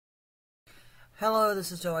Hello,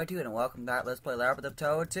 this is Touhou and welcome back. Let's play Labyrinth of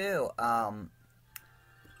Touhou 2.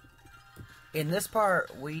 In this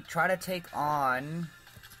part, we try to take on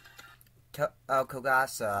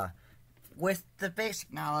Kogasa with the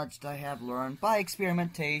basic knowledge that I have learned by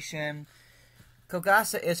experimentation.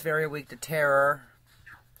 Kogasa is very weak to terror,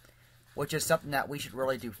 which is something that we should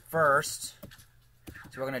really do first.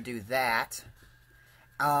 So we're going to do that.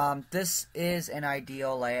 This is an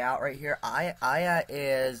ideal layout right here. Aya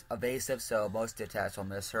is evasive, so most attacks will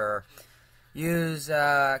miss her. Use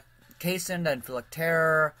Kaisen to inflict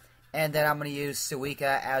terror, and then I'm going to use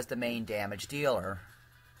Suika as the main damage dealer.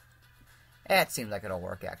 It seems like it'll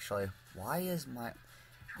work, actually. Why is my...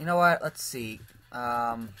 You know what? Let's see.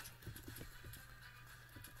 Let's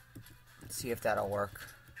see if that'll work.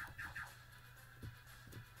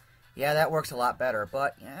 Yeah, that works a lot better,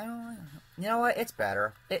 but, you know what? It's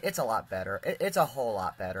better. It's a lot better. It's a whole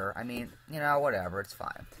lot better. I mean, you know, whatever. It's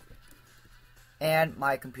fine. And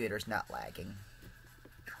my computer's not lagging.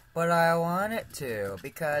 But I want it to,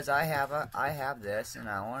 because I have this, and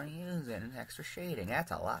I want to use it in extra shading.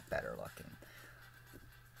 That's a lot better looking.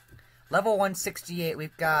 Level 168,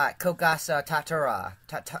 we've got Kogasa Tatara.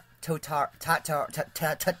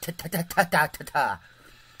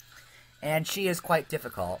 And she is quite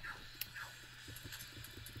difficult.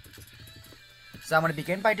 So I'm going to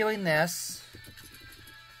begin by doing this.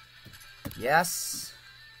 Yes.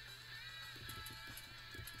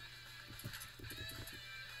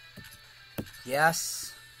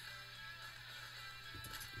 Yes.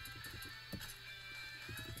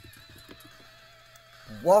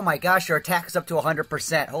 Whoa, my gosh, your attack is up to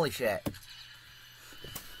 100%. Holy shit.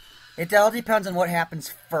 It all depends on what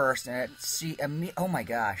happens first. And oh my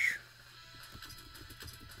gosh.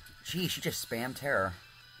 Gee, she just spammed terror.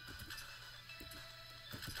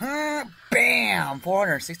 Bam!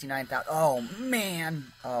 469,000. Oh, man.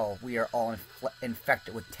 Oh, we are all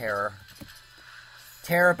infected with terror.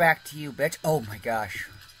 Terror back to you, bitch. Oh, my gosh.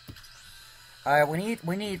 Alright,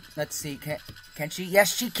 we need, let's see, can she?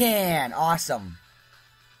 Yes, she can! Awesome.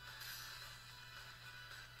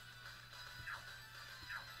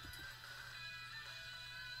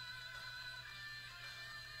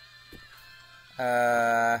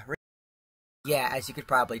 Yeah, as you could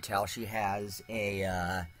probably tell, she has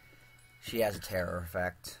a terror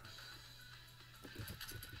effect.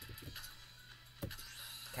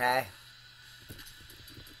 Okay.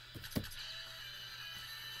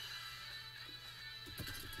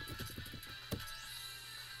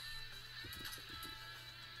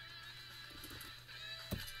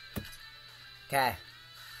 Okay.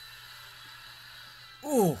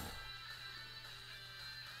 Ooh.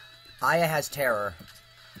 Aya has terror.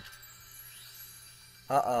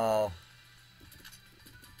 Uh-oh.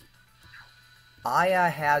 Aya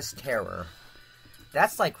has terror.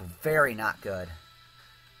 That's, like, very not good.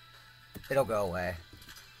 It'll go away.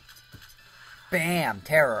 Bam!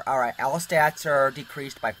 Terror. Alright, all stats are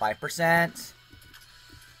decreased by 5%.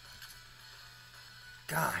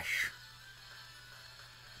 Gosh.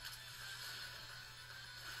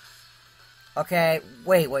 Okay,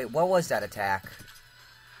 wait, what was that attack?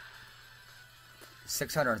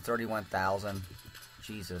 631,000.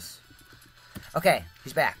 Jesus. Okay,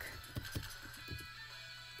 he's back.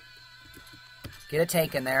 Get a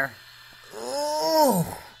tank in there. Ooh!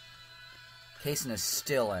 Kaisen is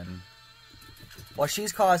still in. Well,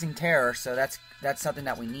 she's causing terror, so that's something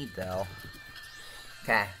that we need, though.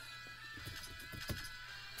 Okay.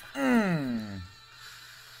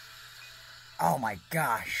 Oh my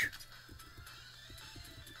gosh.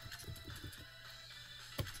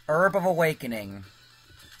 Herb of Awakening.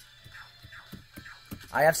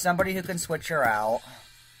 I have somebody who can switch her out.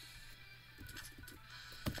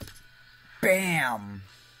 Bam!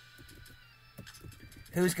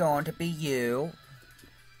 Who's going to be you?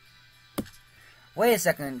 Wait a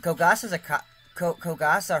second. Kogasa's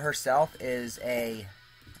Kogasa herself is a...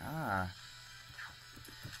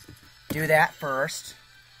 Do that first.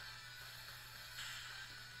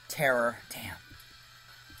 Terror. Damn.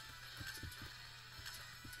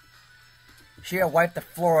 She could wipe the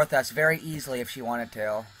floor with us very easily if she wanted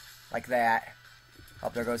to. Like that. Oh,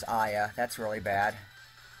 there goes Aya. That's really bad.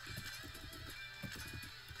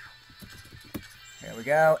 There we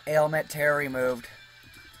go. Ailment, terror removed.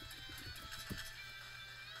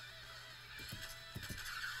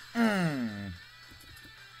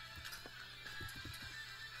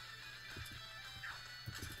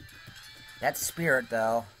 That's spirit,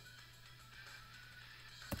 though.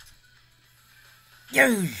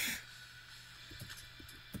 Yush!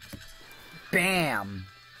 Bam!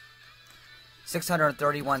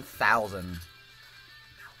 631,000.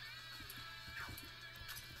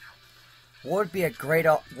 What would be a great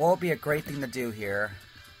thing to do here?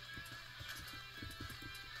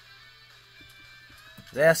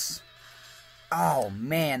 This. Oh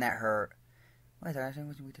man, that hurt. Wait, I think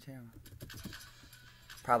we can beat the terror.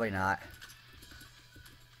 Probably not.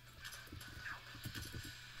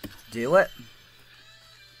 Do it.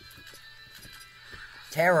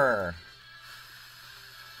 Terror.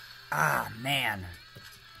 Ah, man.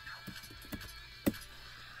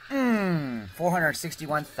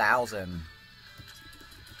 461,000.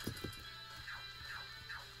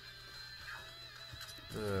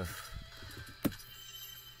 Ugh.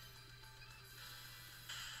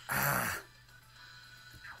 Ah.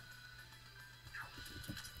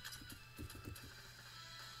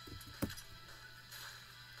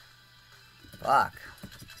 Fuck.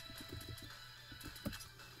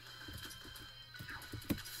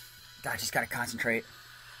 God, just gotta concentrate.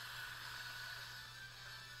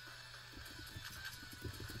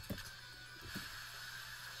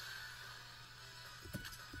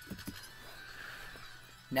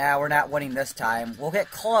 Now we're not winning this time. We'll get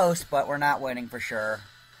close, but we're not winning for sure.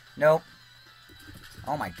 Nope.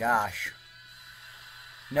 Oh my gosh.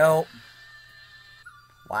 Nope.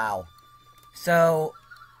 Wow. So,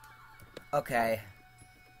 okay.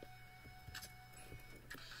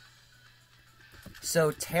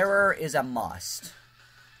 So terror is a must.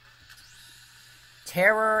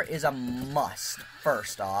 Terror is a must,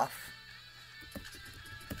 first off.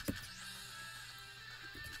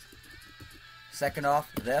 Second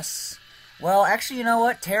off, this. Well, actually, you know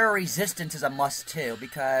what? Terror resistance is a must too,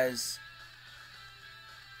 because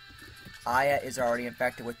Aya is already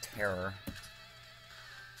infected with terror.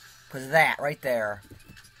 Because that right there,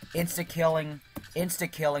 insta-killing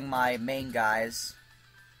my main guys.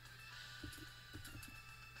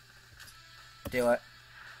 Do it.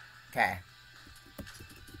 Okay.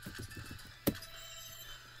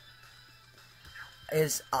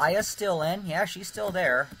 Is Aya still in? Yeah, she's still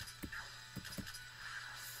there.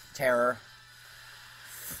 Terror.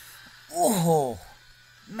 Oh,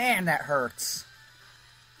 man, that hurts.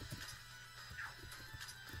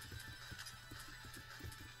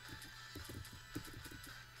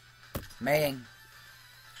 Maying.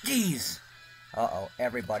 Jeez. Uh-oh,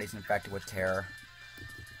 everybody's infected with terror.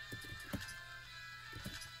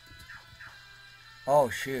 Oh,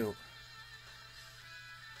 shoot.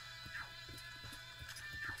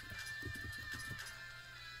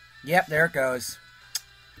 Yep, there it goes.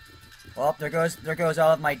 Well, there goes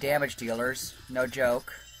all of my damage dealers. No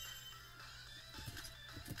joke.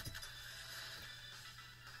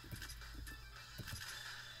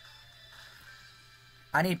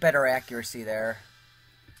 I need better accuracy there.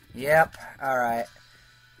 Yep, alright.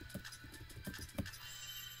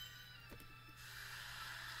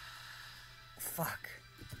 Fuck.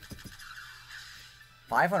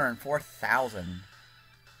 504,000.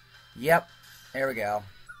 Yep, there we go.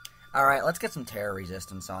 Alright, let's get some terror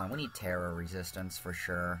resistance on. We need terror resistance for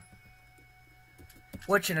sure.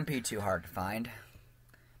 Which shouldn't be too hard to find.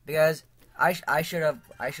 Because I should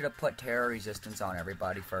have put terror resistance on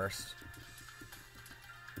everybody first.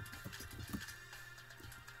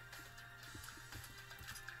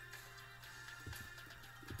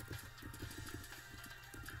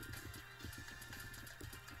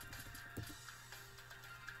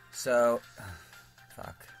 So,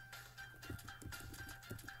 fuck.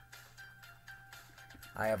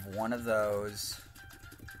 I have one of those.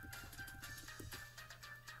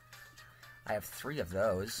 I have 3 of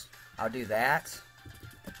those. I'll do that.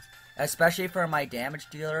 Especially for my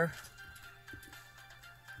damage dealer.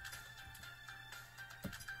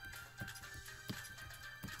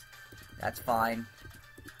 That's fine.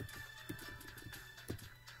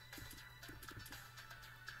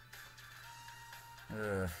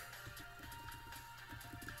 Ugh.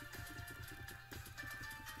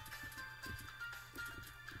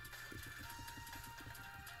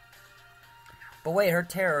 But wait, her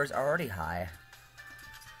terror is already high.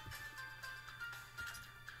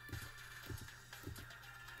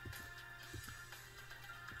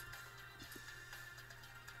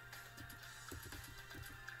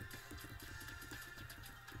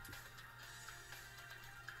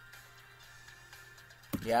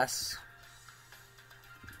 Yes.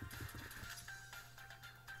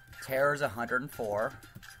 Terror's 104.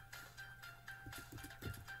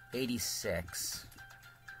 86.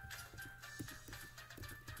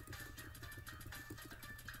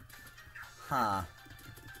 Huh.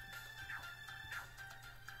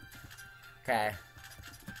 Okay.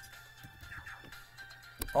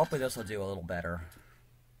 Hopefully this will do a little better.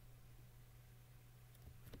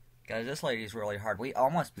 Guys, this lady's really hard. We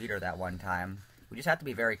almost beat her that one time. We just have to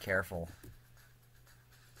be very careful.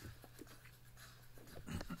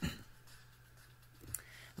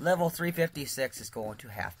 Level 356 is going to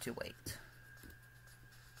have to wait.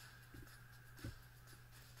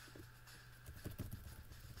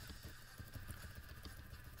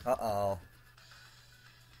 Uh-oh.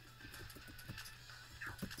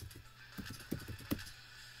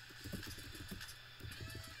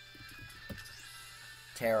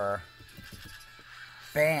 Terror.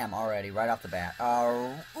 Bam! Already, right off the bat.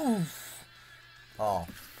 Oh, oof. Oh,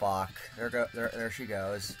 fuck. There she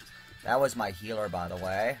goes. That was my healer, by the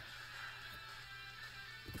way.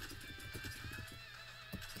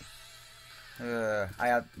 I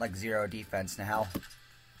have, like, 0 defense now.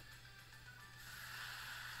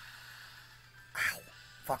 Ow.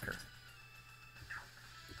 Fucker.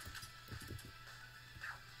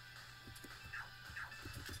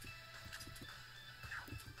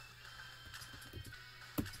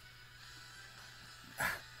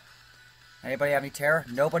 Anybody have any terror?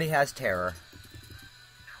 Nobody has terror.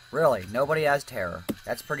 Really, nobody has terror.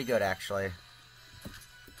 That's pretty good, actually.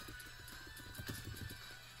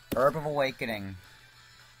 Herb of Awakening.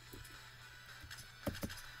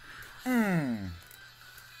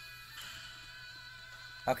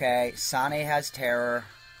 Okay, Sane has terror.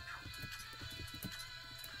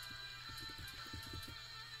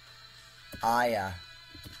 Aya.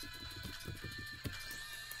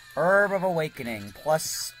 Herb of Awakening,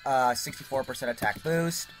 plus 64% attack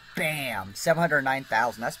boost. Bam!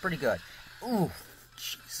 709,000. That's pretty good. Ooh,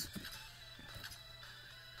 jeez.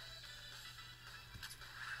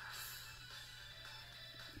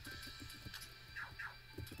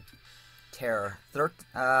 Terror.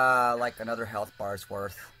 Like another health bar's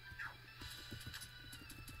worth.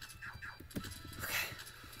 Okay.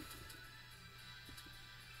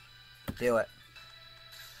 Do it.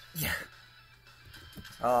 Yeah.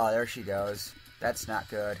 Oh, there she goes. That's not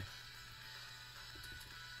good.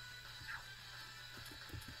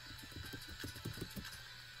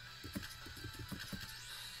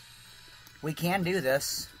 We can do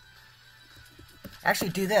this. Actually,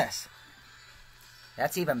 do this.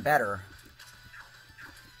 That's even better.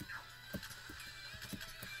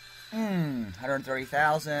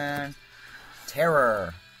 130,000.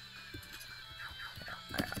 Terror.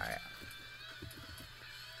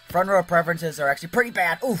 Front row preferences are actually pretty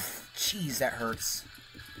bad. Oof. Jeez, that hurts.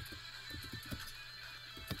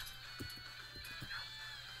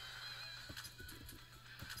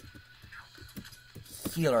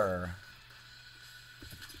 Healer.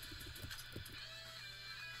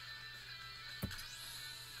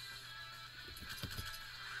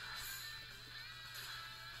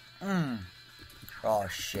 Oh,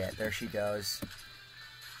 shit. There she goes.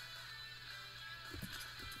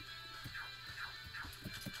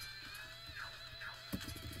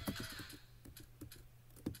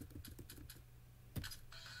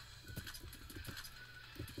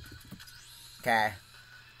 Okay.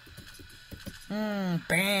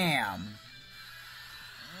 Bam.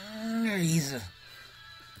 Easy.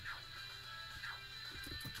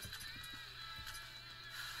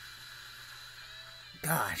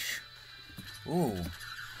 Gosh. Ooh.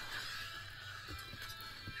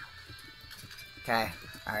 Okay.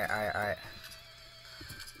 Alright.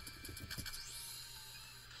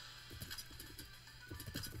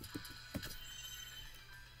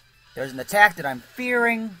 There's an attack that I'm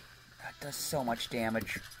fearing. That does so much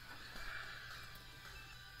damage.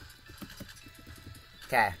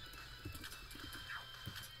 Okay.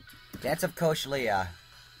 Dance of Koshalia.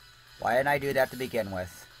 Why didn't I do that to begin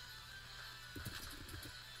with?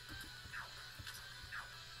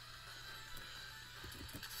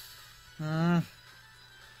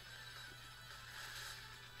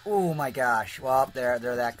 Oh my gosh. Well, there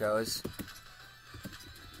that goes.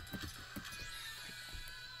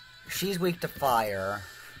 She's weak to fire.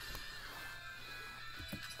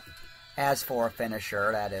 As for a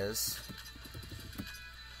finisher, that is.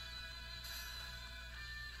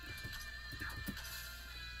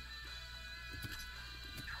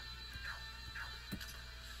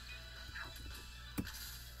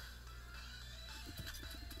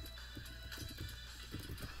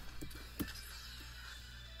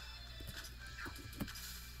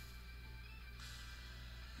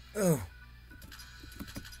 Ooh.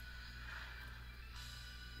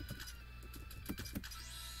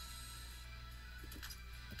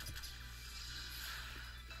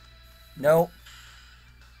 Nope.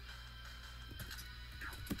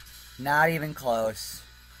 Not even close.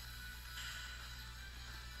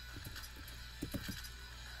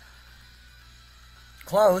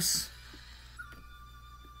 Close.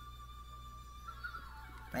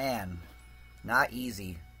 Man, not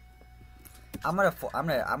easy. I'm gonna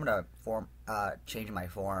change my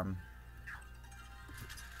form.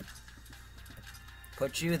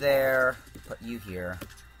 Put you there. Put you here.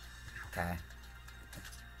 Okay.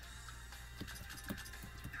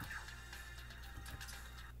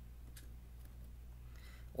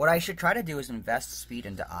 What I should try to do is invest speed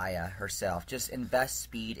into Aya herself. Just invest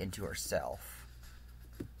speed into herself.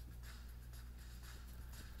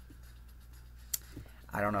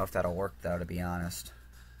 I don't know if that'll work, though, to be honest.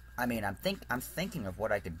 I mean, I'm thinking of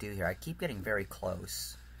what I could do here. I keep getting very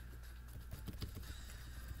close.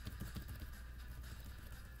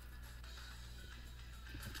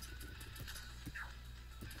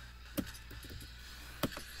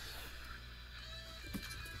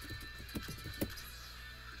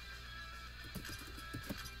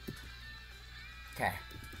 Okay.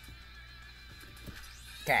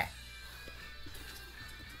 Okay.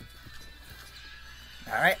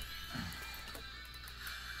 Alright.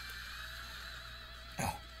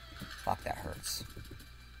 Oh. Fuck, that hurts.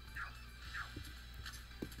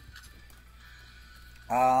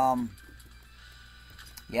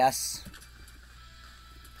 Yes.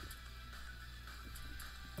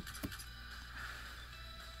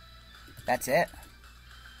 That's it.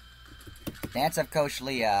 Dance of Coach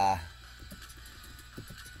Leah.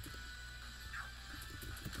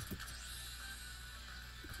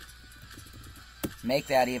 Make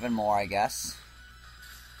that even more, I guess.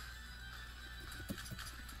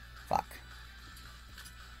 Fuck.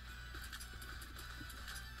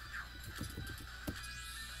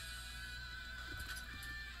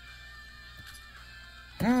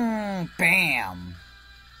 Bam!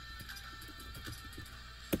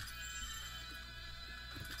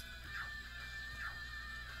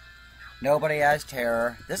 Nobody has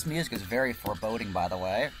terror. This music is very foreboding, by the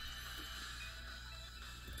way.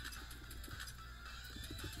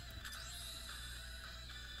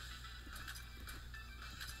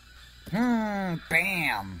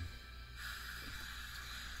 Bam!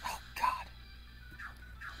 Oh, God.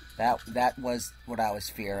 That was what I was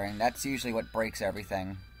fearing. That's usually what breaks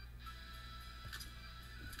everything.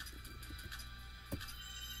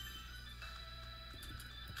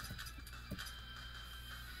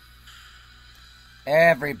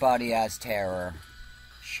 Everybody has terror.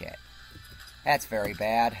 Shit. That's very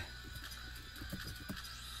bad.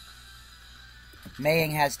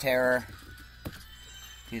 Maying has terror.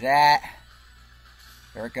 Do that.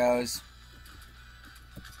 There it goes.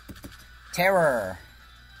 Terror.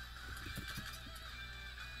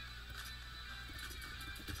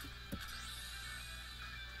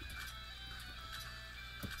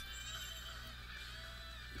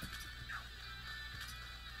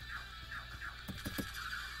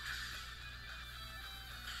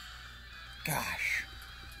 Gosh.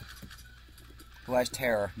 Who has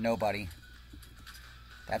terror? Nobody.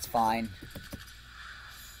 That's fine.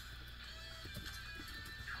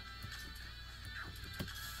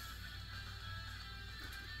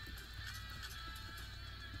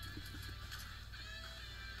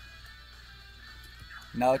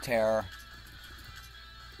 No terror.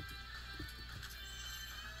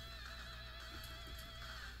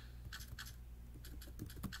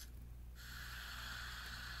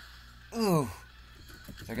 Ooh.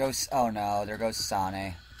 There goes... Oh no, there goes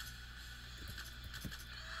Sane.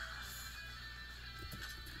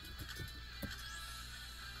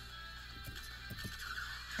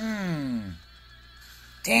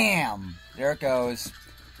 Damn! There it goes.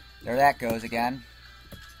 There that goes again.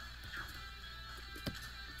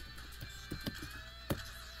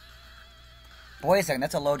 Wait a second,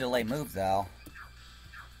 that's a low delay move, though.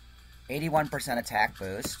 81% attack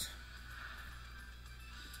boost.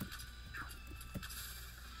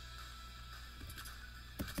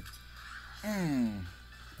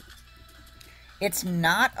 It's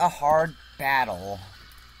not a hard battle.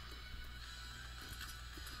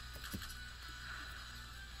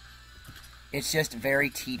 It's just very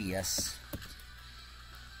tedious.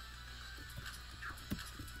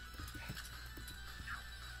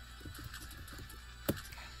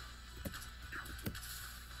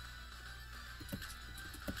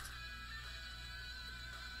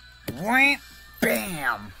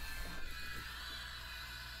 Bam!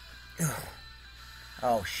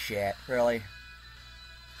 Oh shit, really?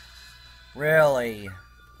 Really?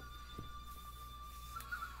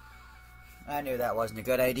 I knew that wasn't a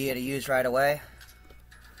good idea to use right away.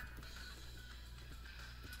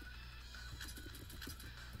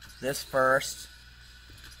 This first.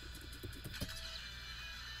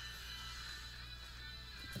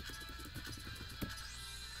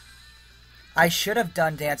 I should have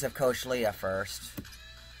done Dance of Coach Leah first.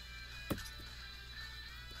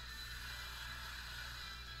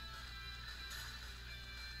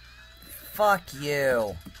 Fuck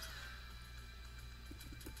you.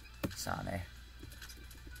 Sane.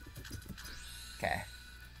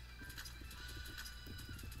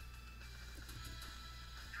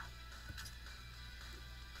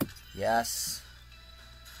 Yes.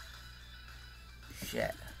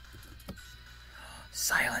 Shit.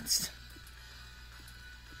 Silenced.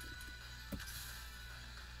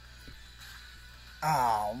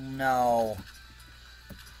 Oh, no.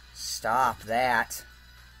 Stop that.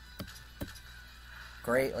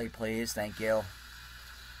 Greatly, please. Thank you.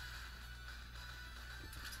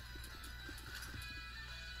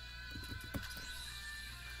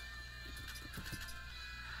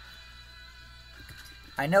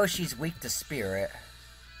 I know she's weak to spirit.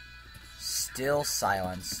 Still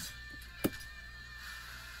silenced.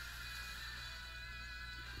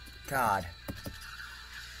 God.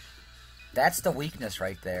 That's the weakness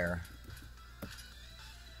right there.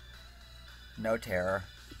 No terror.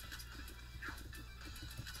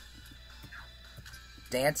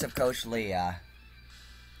 Dance of Coach Leah.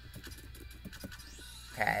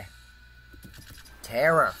 Okay.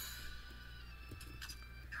 Terror.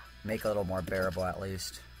 Make it a little more bearable at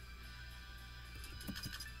least.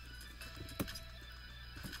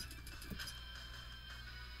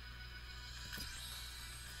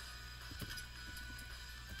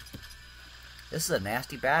 This is a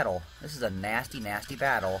nasty battle. This is a nasty, nasty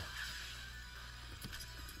battle.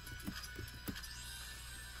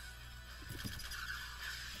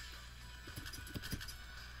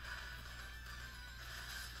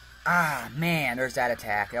 Ah, man, there's that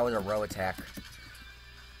attack. That was a row attack.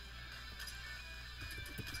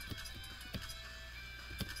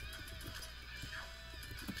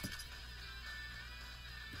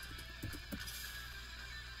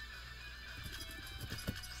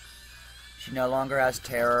 She no longer has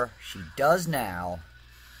terror. She does now.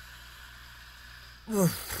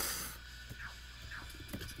 Oof.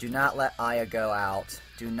 Do not let Aya go out.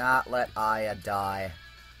 Do not let Aya die.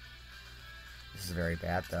 This is very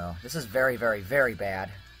bad, though. This is very, very, very bad.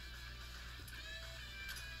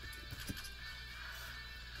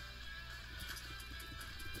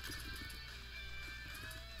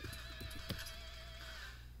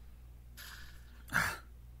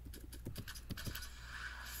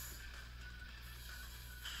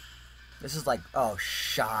 This is like, oh,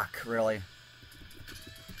 shock, really.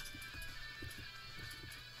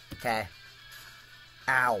 Okay.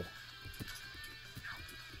 Ow.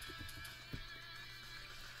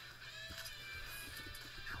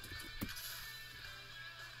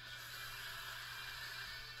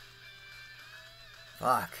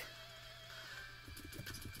 Fuck.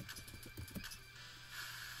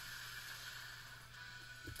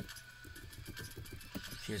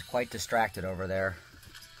 She was quite distracted over there.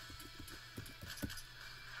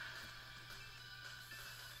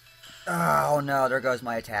 Oh no, there goes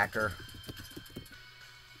my attacker.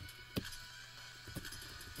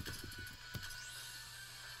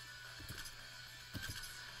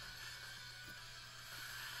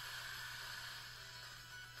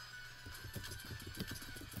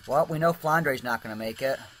 Well, we know Flandre's not going to make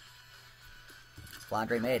it.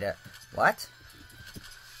 Flandre made it. What?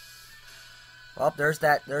 Well, there's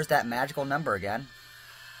that magical number again.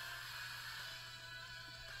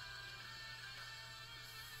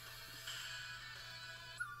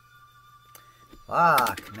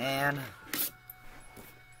 Fuck, man.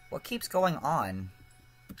 What keeps going on?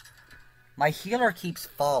 My healer keeps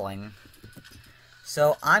falling.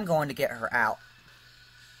 So I'm going to get her out.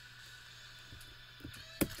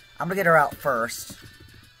 I'm going to get her out first.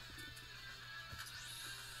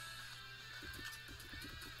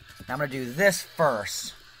 I'm going to do this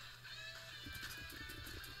first.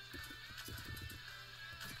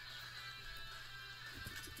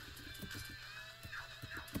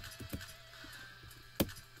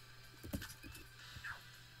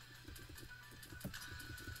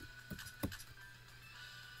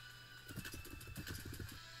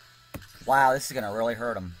 Wow, this is going to really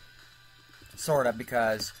hurt him. Sort of,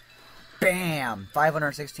 because... Bam!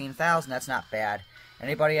 516,000, that's not bad.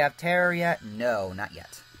 Anybody have terror yet? No, not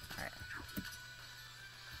yet. Alright.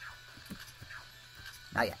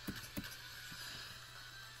 Not yet.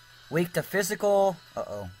 Weak to physical.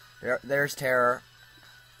 Uh-oh. There's terror.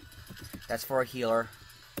 That's for a healer.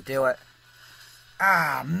 Do it.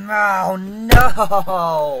 Ah, no,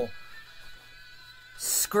 no!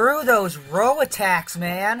 Screw those row attacks,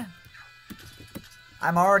 man!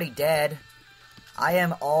 I'm already dead. I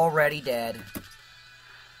am already dead.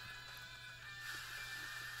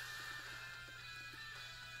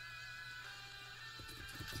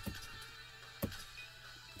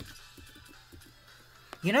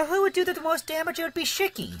 You know who would do the most damage? It would be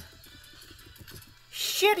Shiki.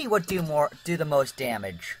 Shitty would do the most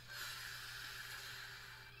damage.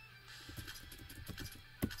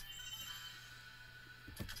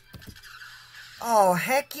 Oh,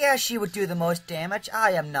 heck yeah, she would do the most damage.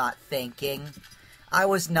 I am not thinking. I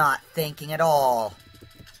was not thinking at all.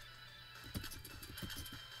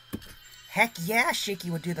 Heck yeah, Shiki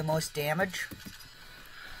would do the most damage.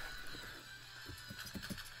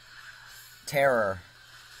 Terror.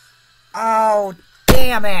 Oh,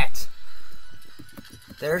 damn it!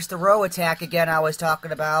 There's the row attack again I was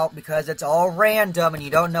talking about, because it's all random and you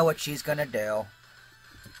don't know what she's gonna do.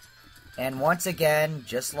 And once again,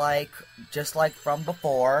 just like from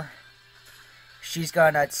before, she's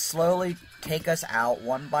gonna slowly take us out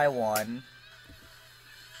one by one.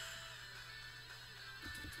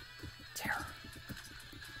 Terror.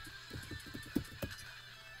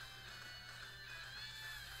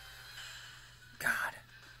 God.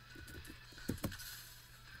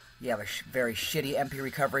 You have a very shitty MP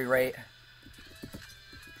recovery rate.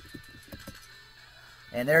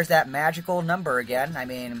 And there's that magical number again. I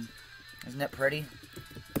mean, isn't it pretty?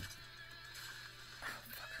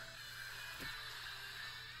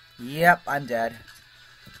 Yep, I'm dead.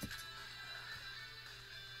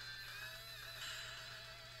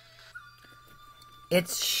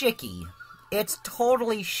 It's Shiki. It's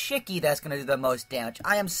totally Shiki that's going to do the most damage.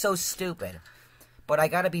 I am so stupid. But I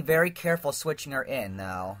got to be very careful switching her in,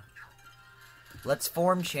 though. Let's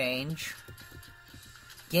form change.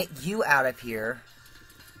 Get you out of here.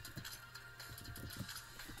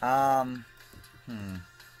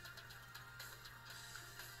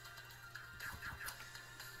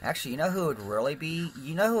 Actually, you know who would really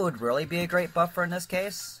be a great buffer in this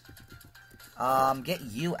case? Get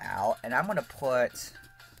you out, and I'm gonna put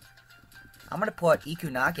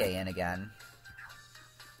Ikunage in again.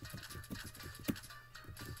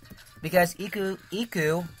 Because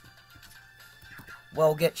Iku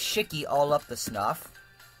will get Shiki all up the snuff.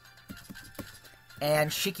 And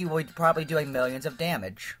Shiki will be probably doing millions of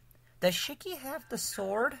damage. Does Shiki have the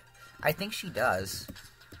sword? I think she does.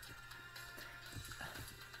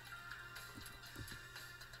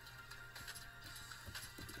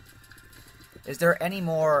 Is there any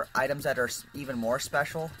more items that are even more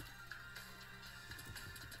special?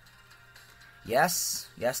 Yes.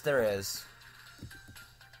 Yes, there is.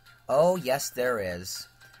 Oh, yes, there is.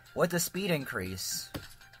 With the speed increase.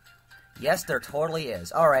 Yes, there totally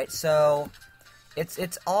is. Alright, so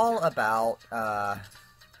it's all about, I'm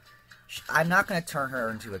not going to turn her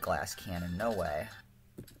into a glass cannon. No way.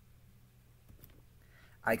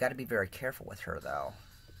 I got to be very careful with her, though.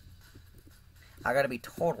 I got to be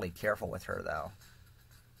totally careful with her, though.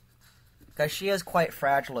 Because she is quite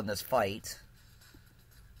fragile in this fight.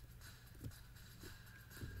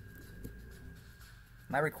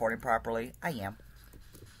 Am I recording properly? I am.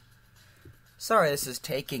 Sorry this is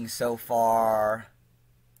taking so far.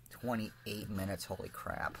 28 minutes, holy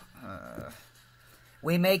crap.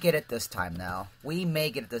 We may get it this time, though. We may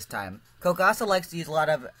get it this time. Kogasa likes to use a lot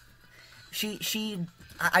of...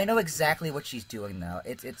 I know exactly what she's doing, though.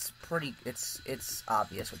 It's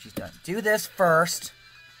obvious what she's doing. Do this first.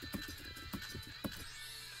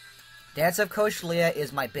 Dance of Koshilia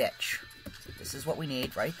is my bitch. This is what we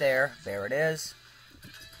need, right there. There it is.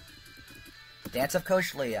 Dance of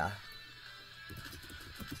Koshilia.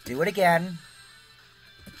 Do it again.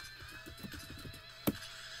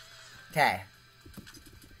 Okay.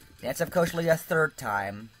 Dance of Koshilia third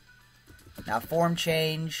time. Now form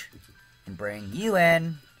change. And bring you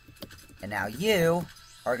in. And now you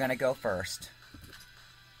are going to go first.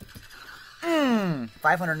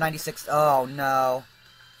 596. Oh, no.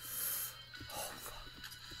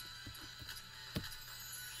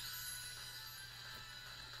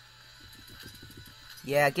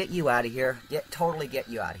 Yeah, get you out of here. Totally get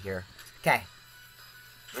you out of here. Okay.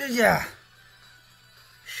 Yeah.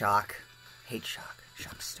 Shock. Hate shock.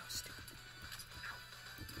 Shock's so stupid.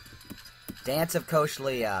 Dance of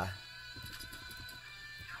Koshilia.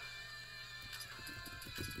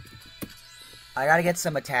 I gotta get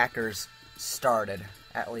some attackers started,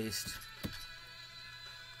 at least.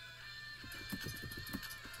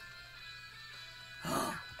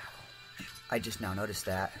 I just now noticed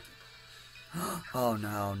that. Oh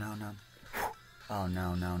no, no, no. Oh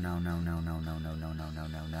no, no, no, no, no, no, no, no, no, no, no,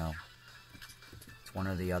 no, no. It's one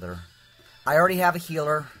or the other. I already have a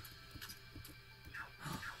healer.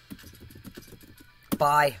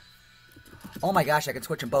 Bye. Oh my gosh, I can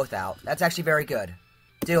switch them both out. That's actually very good.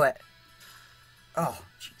 Do it. Oh,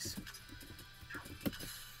 jeez.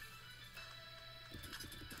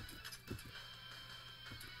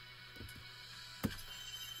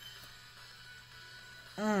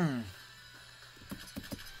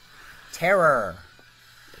 Terror.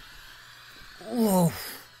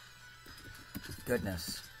 Oof.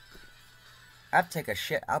 Goodness. I have to take a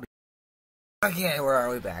shit. I'll be Okay, where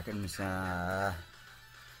are we back?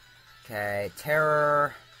 Okay,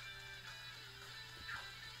 terror.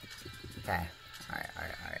 Okay.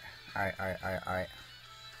 Alright.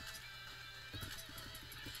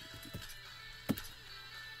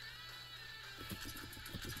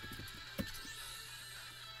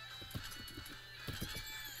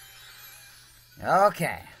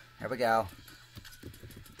 Okay, here we go.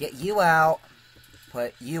 Get you out.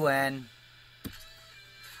 Put you in.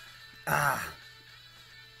 Ah.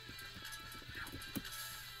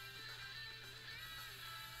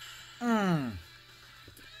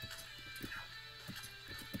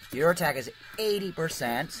 Your attack is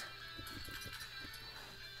 80%.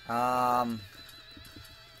 I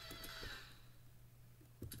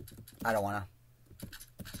don't wanna.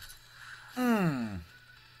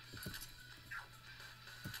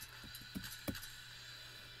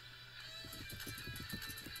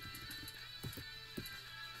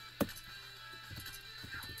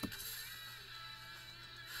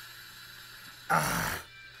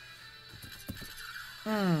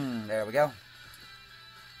 There we go.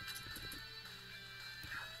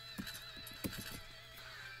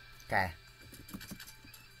 Okay.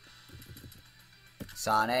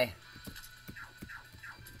 Sane.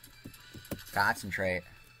 Concentrate.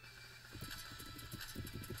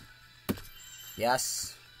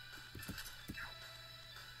 Yes.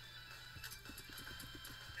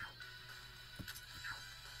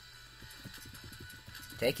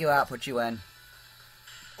 Take you out, put you in.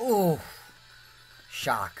 Ooh.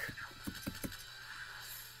 Shock.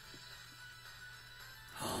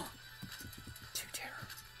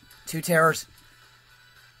 Two terrors.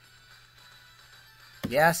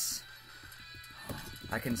 Yes.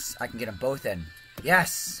 I can get them both in.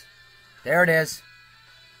 Yes. There it is.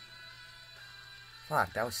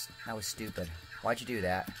 Fuck, that was stupid. Why'd you do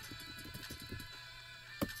that?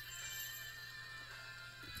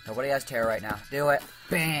 Nobody has terror right now. Do it.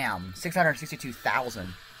 Bam.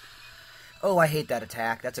 662,000. Oh, I hate that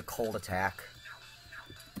attack. That's a cold attack.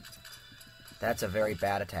 That's a very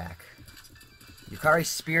bad attack. Yukari's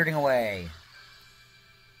spiriting away.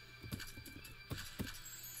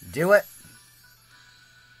 Do it.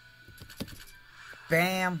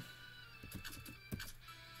 Bam.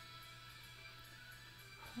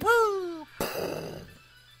 Woo!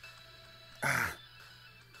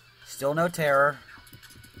 Still no terror.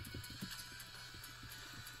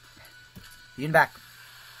 Even back.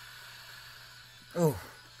 Ooh.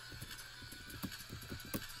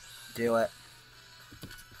 Do it.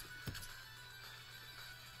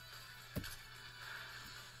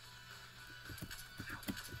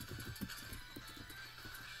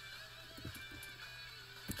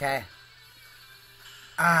 Okay.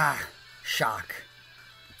 Shock.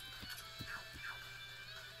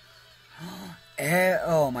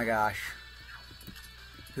 Oh my gosh.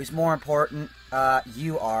 Who's more important?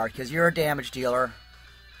 You are, because you're a damage dealer.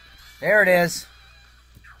 There it is.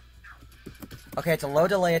 Okay, it's a low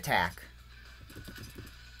delay attack.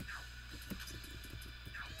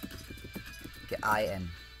 Get I in.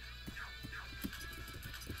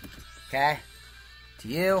 Okay. To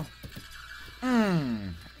you.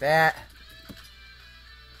 That.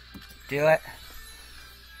 Do it.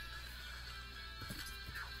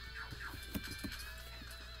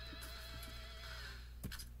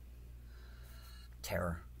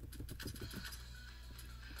 Terror.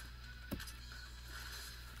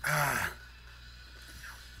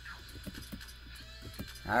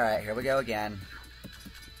 Alright, here we go again.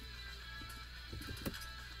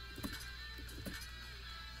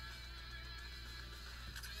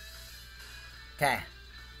 Okay.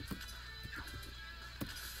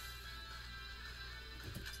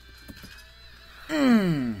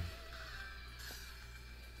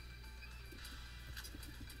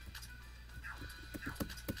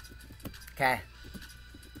 Okay.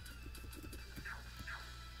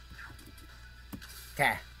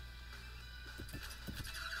 Okay.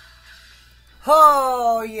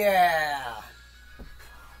 Oh, yeah!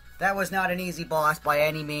 That was not an easy boss by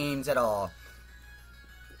any means at all.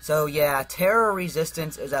 So, yeah, terror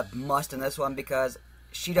resistance is a must in this one because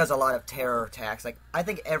she does a lot of terror attacks. Like, I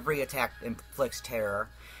think every attack inflicts terror.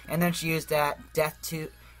 And then she used that death to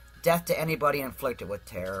anybody inflicted with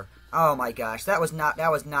terror. Oh my gosh, that was not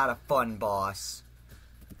a fun boss.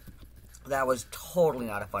 That was totally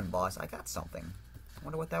not a fun boss. I got something. I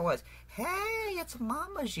wonder what that was. Hey, it's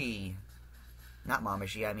Mamaji. Not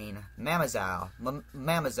Mamaji, I mean Mamazao.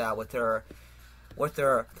 Mamazao with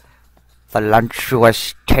her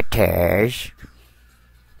voluptuous titties.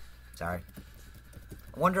 Sorry.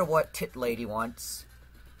 I wonder what tit lady wants.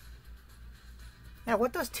 Yeah,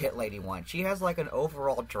 what does Tit Lady want? She has like an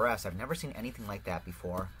overall dress. I've never seen anything like that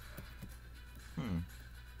before.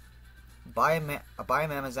 Bye,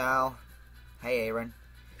 Mamazal. Hey, Aaron.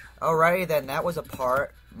 Alrighty then, that was a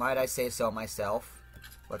part. Might I say so myself.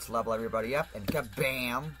 Let's level everybody up, and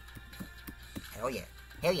kabam! Hell yeah.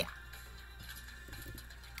 Hell yeah.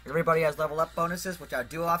 Everybody has level up bonuses, which I'll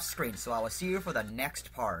do off screen, so I will see you for the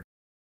next part.